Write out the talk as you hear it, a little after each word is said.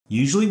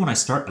Usually when I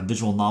start a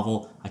visual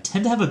novel, I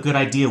tend to have a good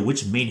idea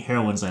which main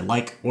heroines I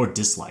like or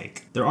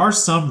dislike. There are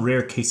some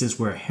rare cases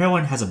where a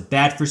heroine has a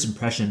bad first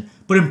impression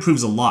but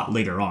improves a lot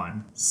later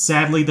on.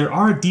 Sadly, there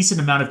are a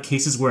decent amount of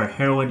cases where a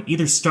heroine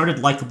either started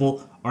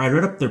likable or I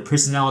read up their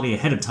personality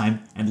ahead of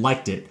time and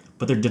liked it,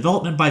 but their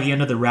development by the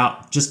end of the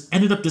route just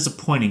ended up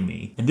disappointing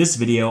me. In this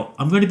video,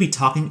 I'm going to be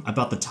talking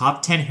about the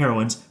top 10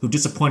 heroines who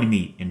disappointed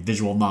me in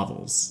visual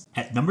novels.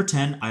 At number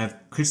 10, I have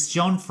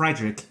Christian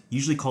Friedrich,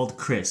 usually called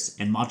Chris,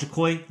 and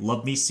Majikoi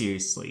Love Me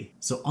Seriously.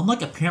 So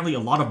unlike apparently a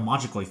lot of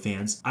Majikoi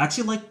fans, I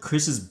actually like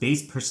Chris's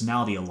base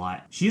personality a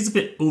lot. She is a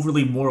bit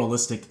overly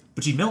moralistic,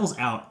 but she mellows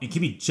out and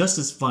can be just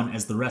as fun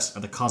as the rest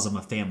of the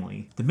Kazama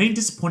family. The main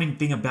disappointing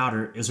thing about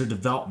her is her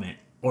development,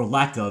 or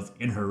lack of,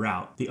 in her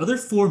route. The other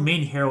four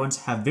main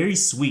heroines have very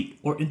sweet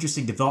or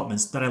interesting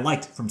developments that I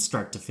liked from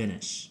start to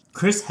finish.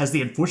 Chris has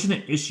the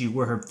unfortunate issue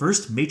where her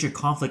first major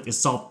conflict is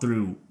solved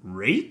through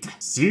rape?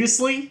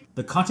 Seriously?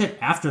 The content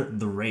after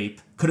the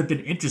rape could have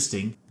been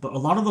interesting, but a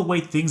lot of the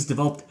way things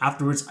developed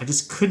afterwards I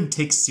just couldn't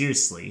take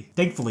seriously.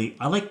 Thankfully,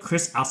 I like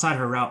Chris outside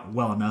her route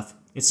well enough.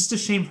 It's just a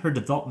shame her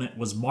development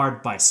was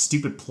marred by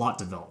stupid plot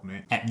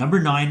development. At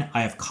number 9,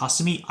 I have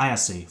Kasumi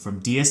Ayase from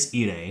DS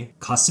Irae.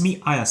 Kasumi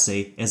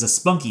Ayase is a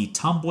spunky,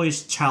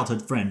 tomboyish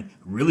childhood friend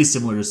really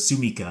similar to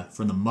Sumika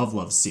from the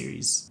Muv-Luv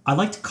series. I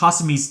liked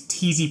Kasumi's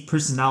teasy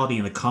personality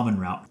in the common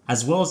route,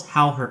 as well as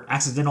how her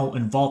accidental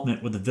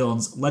involvement with the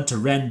villains led to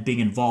Ren being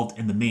involved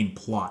in the main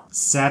plot.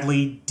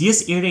 Sadly,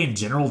 DS Irae in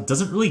general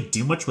doesn't really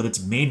do much with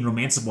its main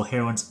romanceable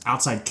heroines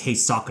outside Kei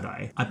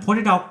Sakurai. I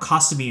pointed out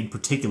Kasumi in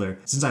particular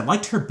since I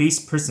liked her base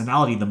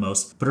personality the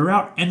most, but her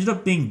route ended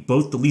up being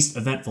both the least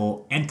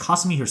eventful and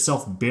Kasumi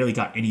herself barely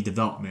got any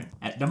development.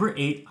 At number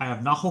 8, I have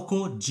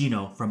Nahoko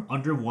Jino from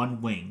Under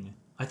One Wing.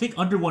 I think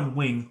Under One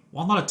Wing,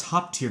 while not a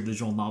top tier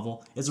visual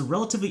novel, is a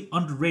relatively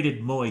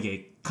underrated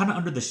moege, kinda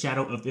under the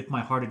shadow of If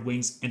My Heart Had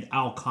Wings and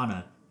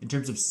Aokana, in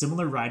terms of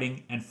similar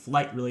writing and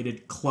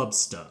flight-related club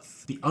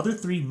stuff. The other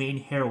three main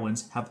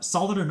heroines have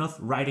solid enough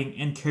writing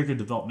and character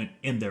development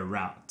in their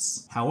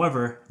routes.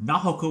 However,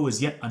 Nahoko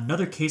is yet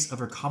another case of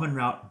her common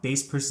route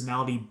base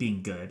personality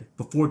being good,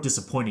 before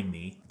disappointing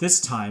me.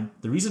 This time,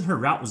 the reason her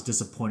route was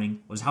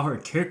disappointing was how her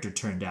character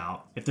turned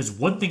out. If there's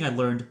one thing I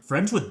learned,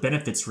 friends with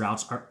benefits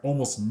routes are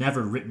almost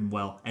never written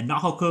well, and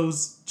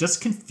Nahoko's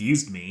just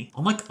confused me.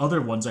 Unlike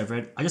other ones I've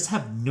read, I just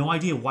have no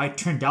idea why it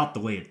turned out the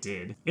way it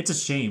did. It's a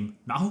shame.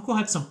 Nahoko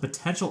had some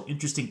potential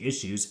interesting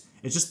issues.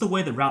 It's just the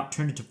way the route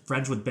turned into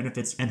friends with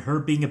benefits and her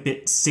being a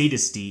bit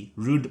sadisty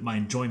ruined my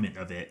enjoyment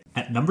of it.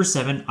 At number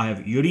 7, I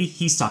have Yuri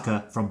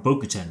Hisaka from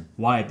Bokuten,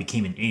 Why I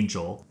Became an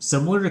Angel.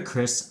 Similar to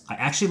Chris, I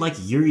actually like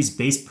Yuri's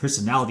base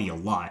personality a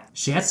lot.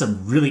 She had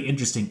some really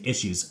interesting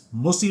issues,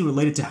 mostly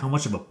related to how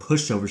much of a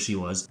pushover she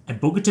was,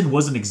 and Bokuten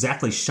wasn't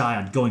exactly shy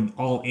on going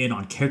all in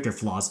on character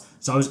flaws,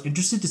 so I was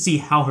interested to see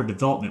how her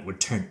development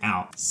would turn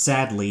out.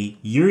 Sadly,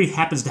 Yuri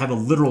happens to have a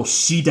literal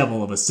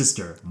she-devil of a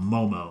sister,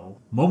 Momo.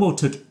 Momo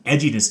took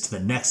edginess to the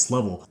next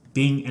level,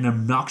 being an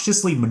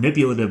obnoxiously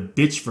manipulative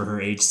bitch for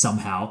her age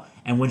somehow,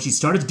 and when she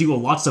started to do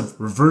lots of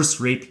reverse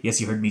rape,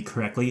 yes you heard me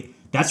correctly,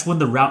 that's when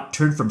the route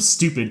turned from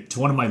stupid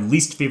to one of my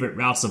least favorite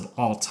routes of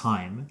all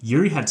time.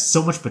 Yuri had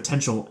so much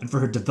potential, and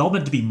for her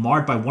development to be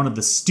marred by one of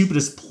the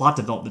stupidest plot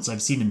developments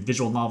I've seen in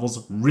visual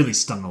novels really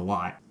stung a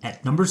lot.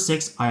 At number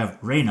 6, I have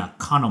Reina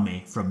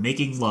Kanome from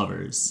Making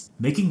Lovers.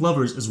 Making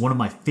Lovers is one of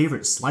my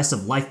favorite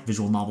slice-of-life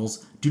visual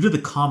novels due to the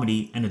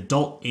comedy and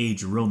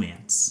adult-age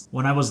romance.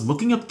 When I was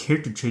looking up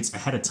character traits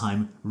ahead of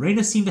time,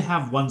 Reina seemed to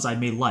have ones I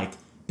may like,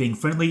 being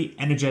friendly,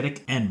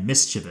 energetic, and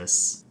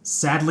mischievous.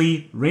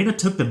 Sadly, Reina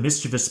took the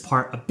mischievous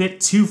part a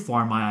bit too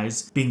far in my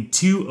eyes, being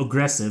too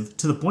aggressive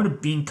to the point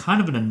of being kind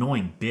of an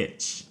annoying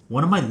bitch.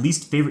 One of my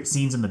least favorite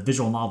scenes in the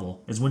visual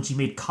novel is when she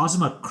made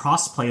Kazuma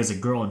crossplay as a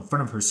girl in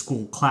front of her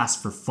school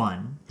class for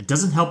fun. It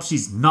doesn't help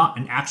she's not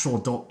an actual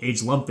adult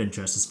age love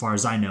interest as far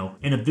as I know,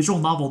 in a visual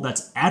novel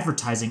that's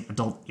advertising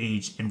adult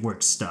age and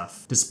work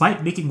stuff.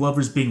 Despite Making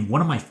Lovers being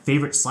one of my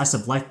favorite slice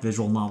of life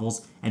visual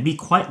novels, and me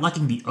quite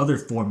liking the other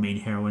four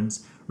main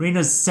heroines,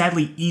 Reina's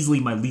sadly easily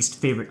my least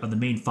favorite of the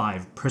main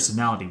 5,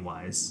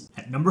 personality-wise.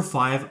 At number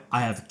 5,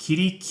 I have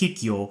Kiri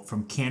Kikyo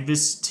from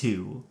Canvas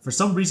 2. For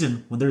some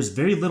reason, when there's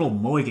very little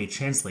moege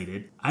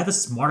translated, I had the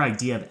smart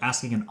idea of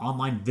asking an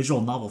online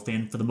visual novel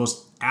fan for the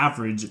most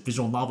average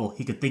visual novel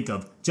he could think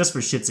of, just for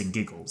shits and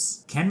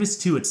giggles. Canvas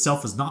 2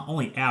 itself was not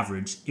only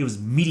average, it was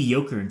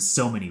mediocre in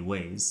so many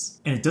ways.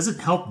 And it doesn't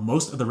help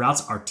most of the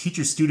routes are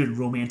teacher-student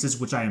romances,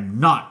 which I am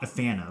not a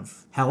fan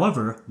of.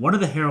 However, one of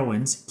the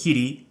heroines,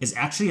 Kiri, is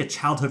actually a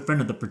childhood friend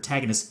of the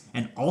protagonist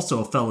and also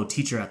a fellow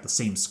teacher at the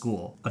same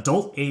school.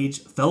 Adult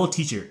age, fellow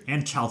teacher,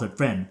 and childhood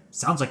friend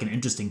sounds like an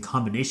interesting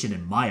combination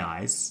in my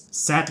eyes.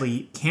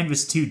 Sadly,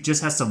 Canvas 2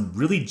 just has some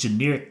really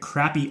generic,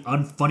 crappy,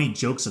 unfunny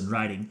jokes and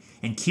writing,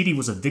 and Kiri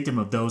was a victim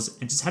of those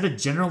and just had a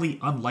generally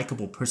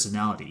unlikable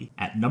personality.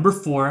 At number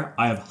 4,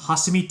 I have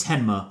Hasumi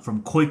Tenma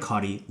from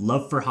Koikari,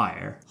 Love for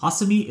Hire.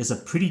 Hasumi is a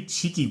pretty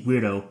cheeky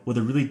weirdo with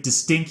a really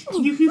distinct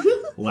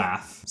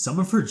laugh. Some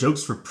of her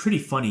jokes were pretty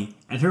funny,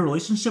 and her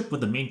relationship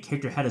with the main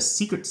character had a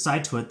secret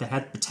side to it that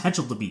had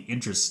potential to be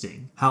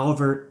interesting.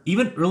 However,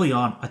 even early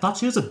on, I thought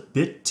she was a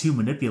bit too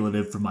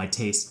manipulative for my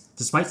taste,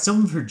 despite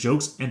some of her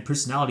jokes and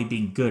personality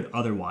being good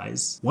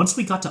otherwise. Once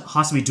we got to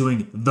Hasumi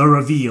doing the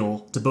reveal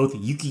to both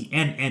Yuuki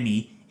and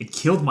Emi, it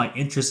killed my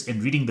interest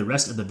in reading the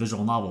rest of the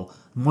visual novel,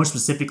 more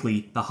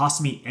specifically the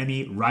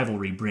Hasumi-Emi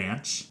rivalry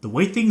branch. The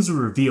way things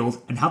were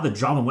revealed and how the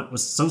drama went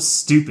was so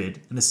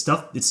stupid, and the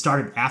stuff it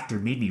started after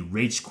made me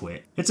rage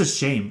quit. It's a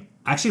shame.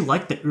 I actually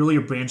liked the earlier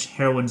branch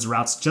heroines'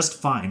 routes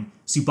just fine,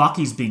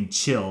 Tsubaki's being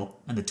chill,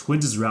 and the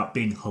twins' route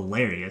being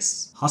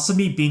hilarious.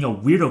 Hasumi being a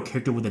weirdo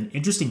character with an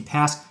interesting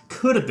past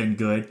could have been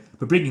good,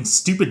 but bringing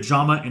stupid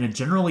drama in a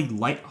generally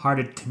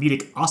light-hearted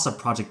comedic Asa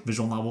Project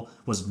visual novel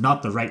was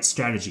not the right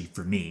strategy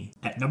for me.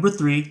 At number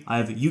 3, I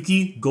have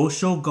Yuki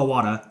Gosho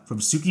Gawara from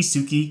Suki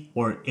Suki,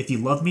 or If You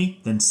Love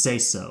Me, Then Say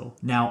So.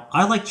 Now,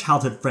 I like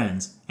childhood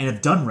friends, and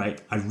if done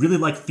right, I really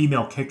like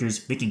female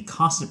characters making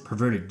constant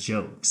perverted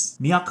jokes.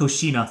 Miyako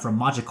Shina from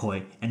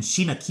Majikoi and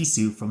Shina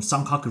Kisu from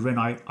Sankaku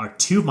Renai are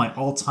two of my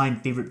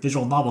all-time favorite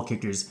visual novel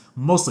characters,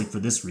 mostly for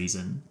this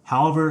reason.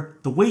 However,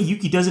 the way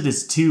Yuki does it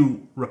is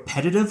too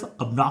repetitive,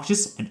 obnoxious,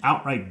 and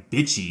outright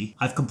bitchy.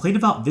 I've complained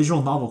about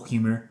visual novel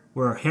humor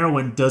where a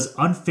heroine does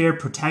unfair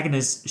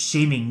protagonist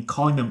shaming,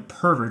 calling them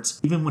perverts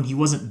even when he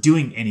wasn't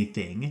doing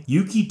anything.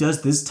 Yuki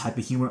does this type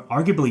of humor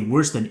arguably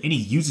worse than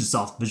any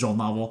Ubisoft visual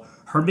novel,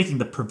 her making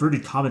the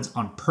perverted comments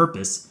on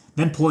purpose,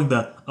 then pulling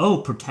the,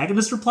 oh,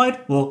 protagonist replied?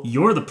 Well,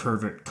 you're the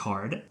pervert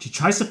card. She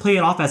tries to play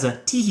it off as a,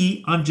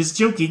 teehee, I'm just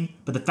joking,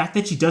 but the fact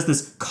that she does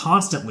this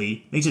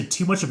constantly makes her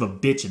too much of a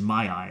bitch in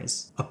my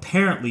eyes.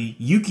 Apparently,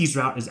 Yuki's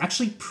route is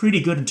actually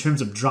pretty good in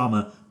terms of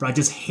drama, but I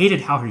just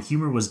hated how her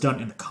humor was done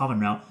in the common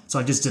route, so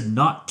I just did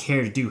not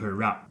care to do her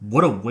route.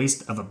 What a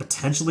waste of a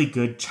potentially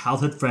good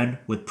childhood friend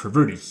with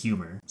perverted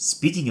humor.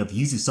 Speaking of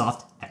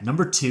Ubisoft, at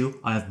number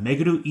 2, I have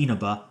Meguru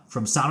Inaba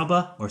from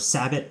Sanoba or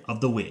Sabbat of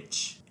the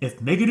Witch. If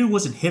Meguru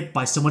wasn't hit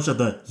by so much of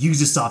the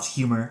Ubisoft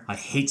humor I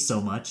hate so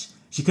much,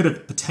 she could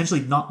have potentially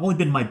not only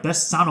been my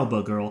best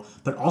Sanoba girl,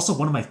 but also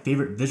one of my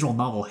favorite visual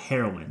novel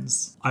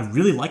heroines. I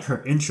really like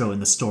her intro in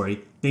the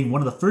story, being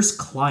one of the first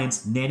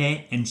clients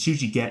Nene and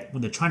Shuji get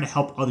when they're trying to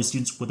help other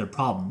students with their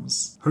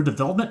problems. Her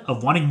development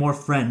of wanting more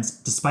friends,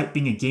 despite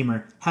being a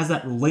gamer, has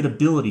that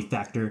relatability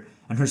factor,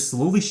 and her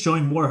slowly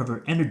showing more of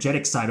her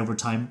energetic side over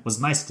time was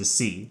nice to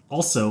see.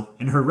 Also,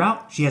 in her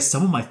route, she has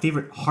some of my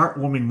favorite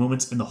heartwarming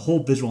moments in the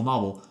whole visual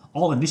novel,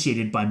 all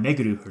initiated by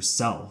Meguru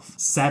herself.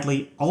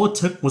 Sadly, all it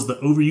took was the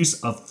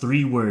overuse of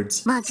 3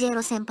 words.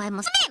 Majiero senpai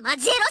mo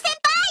Majiero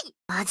senpai!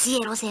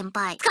 Majiero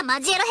senpai!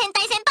 Majiero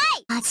hentai senpai!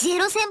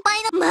 Majiero senpai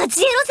no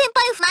Majiero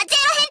senpai!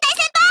 Majiero hentai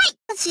senpai!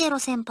 Majiero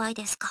senpai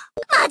desu ka?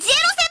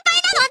 Majiero senpai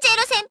na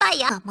Majiero senpai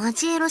ya!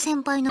 Majiero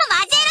senpai no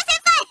Majiero senpai!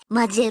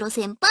 Majiero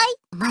senpai!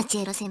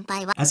 Majiero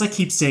senpai wa. As I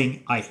keep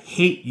saying, I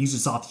hate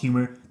Ubisoft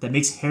humor that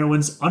makes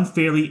heroines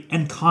unfairly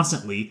and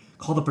constantly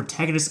call the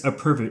protagonist a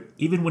pervert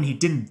even when he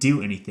didn't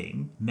do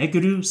anything.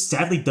 Meguru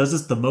sadly does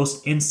this the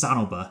most in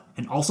Sanoba,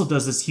 and also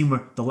does this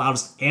humor the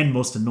loudest and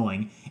most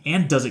annoying,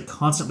 and does it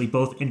constantly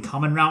both in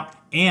common route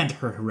and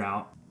her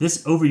route.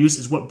 This overuse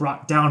is what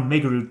brought down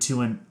Meguru to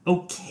an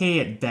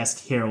okay at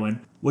best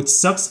heroine, which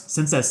sucks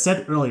since, as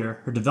said earlier,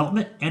 her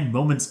development and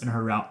moments in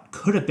her route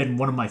could have been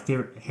one of my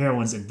favorite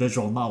heroines in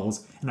visual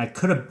novels, and I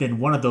could have been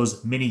one of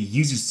those many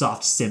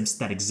Ubisoft simps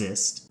that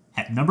exist.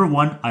 At number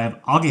 1, I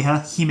have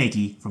Ageha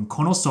Himeki from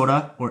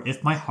Konosora or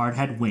If My Heart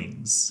Had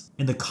Wings.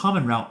 In the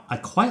common route, I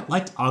quite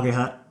liked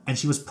Ageha, and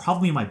she was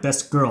probably my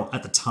best girl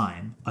at the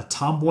time. A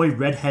tomboy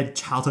redhead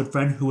childhood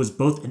friend who was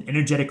both an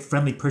energetic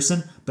friendly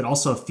person, but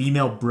also a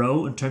female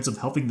bro in terms of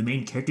helping the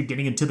main character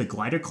getting into the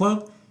glider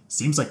club.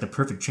 Seems like the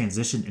perfect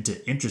transition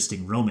into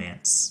interesting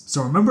romance.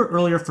 So remember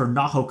earlier for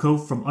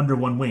Nahoko from Under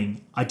One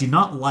Wing, I do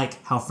not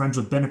like how Friends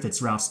with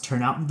Benefits routes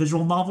turn out in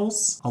visual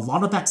novels. A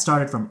lot of that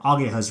started from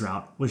Ageha's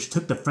route, which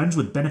took the Friends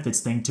with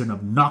Benefits thing to an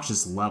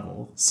obnoxious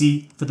level.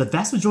 See, for the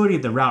vast majority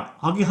of the route,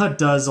 Ageha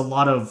does a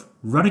lot of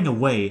running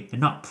away and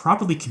not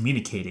properly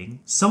communicating.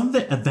 Some of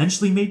it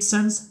eventually made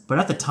sense, but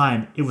at the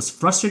time, it was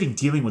frustrating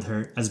dealing with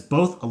her as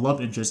both a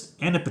love interest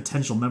and a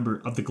potential member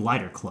of the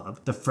Glider Club.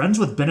 The Friends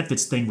with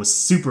Benefits thing was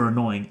super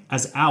annoying,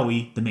 as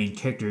Aoi, the main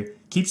character,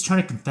 keeps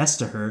trying to confess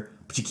to her,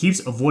 but she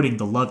keeps avoiding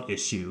the love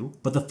issue.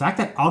 But the fact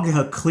that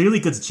Ageha clearly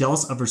gets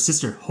jealous of her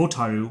sister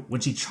Hotaru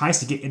when she tries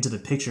to get into the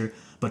picture,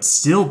 but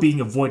still being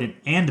avoidant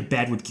and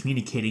bad with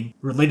communicating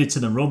related to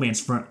the romance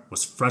front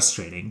was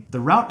frustrating. The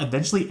route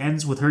eventually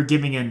ends with her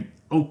giving an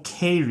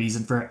okay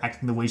reason for her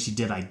acting the way she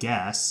did, I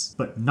guess,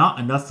 but not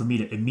enough for me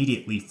to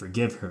immediately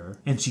forgive her.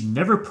 And she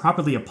never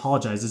properly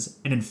apologizes,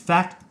 and in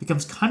fact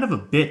becomes kind of a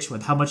bitch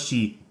with how much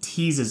she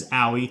teases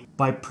Aoi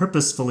by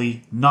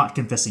purposefully not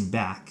confessing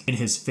back in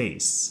his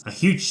face. A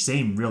huge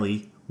shame,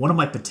 really. One of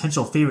my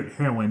potential favorite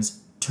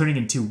heroines, turning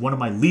into one of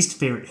my least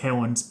favorite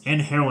heroines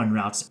and heroine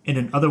routes in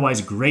an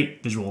otherwise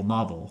great visual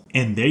novel.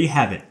 And there you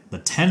have it, the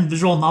 10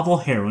 visual novel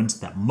heroines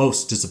that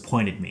most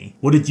disappointed me.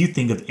 What did you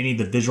think of any of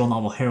the visual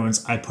novel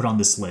heroines I put on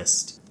this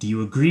list? Do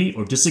you agree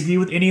or disagree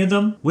with any of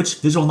them?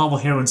 Which visual novel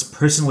heroines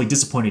personally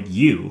disappointed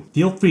you?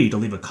 Feel free to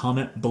leave a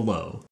comment below.